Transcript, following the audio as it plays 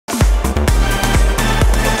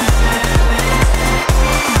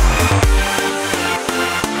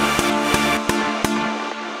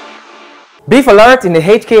Beef alert in the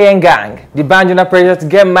HKN gang, the band under pressure to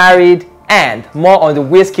get married, and more on the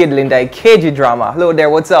Wizkid Linda KG drama. Hello there,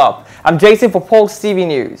 what's up? I'm Jason for Pulse.ng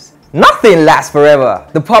News. Nothing lasts forever.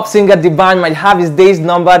 The pop singer D'banj might have his days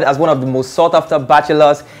numbered as one of the most sought-after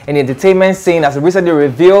bachelors in the entertainment scene, as he recently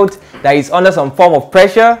revealed that he's under some form of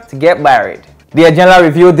pressure to get married. The agenda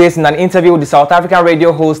revealed this in an interview with the South African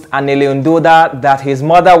radio host Anele Ndoda, that his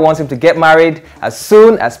mother wants him to get married as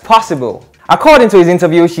soon as possible. According to his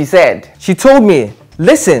interview, she said, "She told me,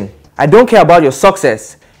 listen, I don't care about your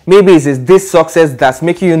success. Maybe it's this success that's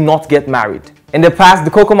making you not get married." In the past,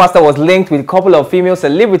 the Coco Master was linked with a couple of female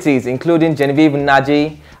celebrities, including Genevieve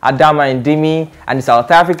Nnaji, Adama Ndimi, and the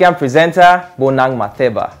South African presenter Bonang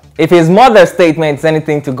Matheba. If his mother's statement is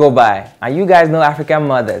anything to go by, and you guys know African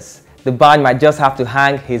mothers, D'banj might just have to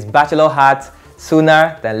hang his bachelor hat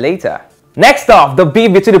sooner than later. Next off, the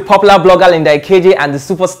beef between the popular blogger Linda KG and the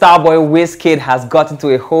superstar boy Wizkid has gotten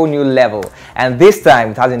to a whole new level, and this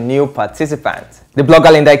time it has a new participant. The blogger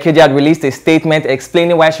Linda KG had released a statement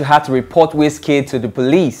explaining why she had to report Wizkid to the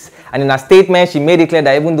police, and in her statement she made it clear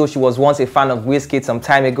that even though she was once a fan of Wizkid some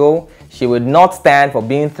time ago, she would not stand for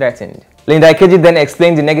being threatened. Linda KG then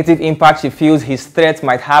explained the negative impact she feels his threats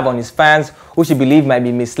might have on his fans, who she believed might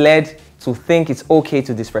be misled to think it's okay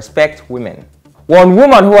to disrespect women. One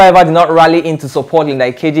woman who, however, did not rally in to support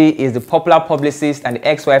Linda KG is the popular publicist and the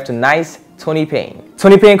ex-wife to Nice, Tony Payne.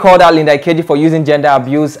 Tony Payne called out Linda KG for using gender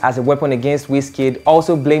abuse as a weapon against Wizkid,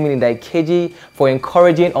 also blaming Linda KG for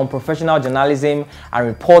encouraging unprofessional journalism and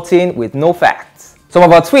reporting with no facts. Some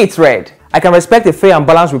of her tweets read, "I can respect a fair and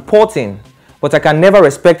balanced reporting, but I can never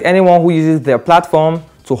respect anyone who uses their platform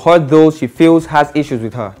to hurt those she feels has issues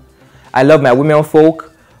with her. I love my women folk,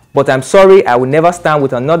 but I'm sorry, I will never stand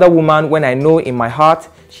with another woman when I know in my heart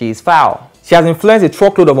she is foul." She has influenced a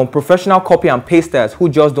truckload of unprofessional copy and pasters who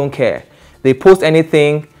just don't care. They post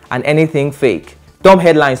anything and anything fake. Dumb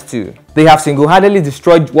headlines too. They have single-handedly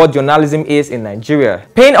destroyed what journalism is in Nigeria.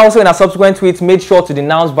 Payne also in a subsequent tweet made sure to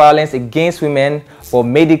denounce violence against women, but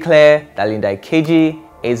made it clear that Linda KG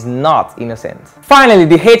is not innocent. Finally,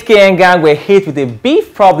 the HKN gang were hit with a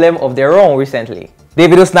beef problem of their own recently.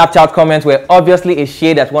 Davido's Snapchat comments were obviously a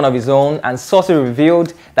shade at one of his own, and sources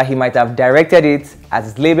revealed that he might have directed it at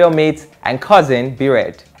his label mate and cousin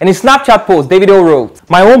B-Red. In his Snapchat post, Davido wrote,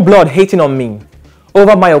 "My own blood hating on me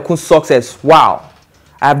over my Okun's success. Wow,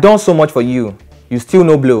 I have done so much for you. You still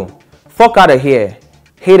no blow. Fuck out of here.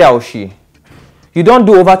 Hater or she. You don't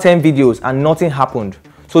do over 10 videos and nothing happened.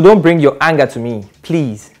 So don't bring your anger to me,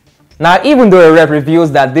 please." Now, even though a rep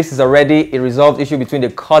reveals that this is already a resolved issue between the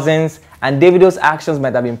cousins, and Davido's actions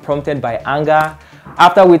might have been prompted by anger,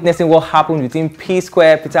 after witnessing what happened between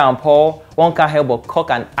P-Square, Peter and Paul, one can't help but cock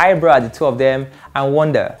an eyebrow at the two of them and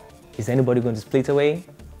wonder, is anybody going to split away?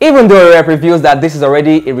 Even though a rep reveals that this is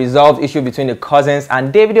already a resolved issue between the cousins,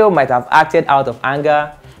 and Davido might have acted out of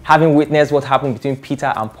anger, having witnessed what happened between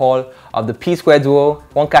Peter and Paul of the P-Square duo,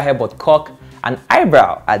 one can't help but cock an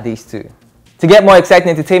eyebrow at these two. To get more exciting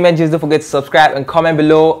entertainment news, don't forget to subscribe and comment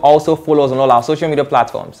below. Also follow us on all our social media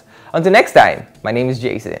platforms. Until next time, my name is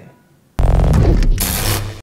Jason.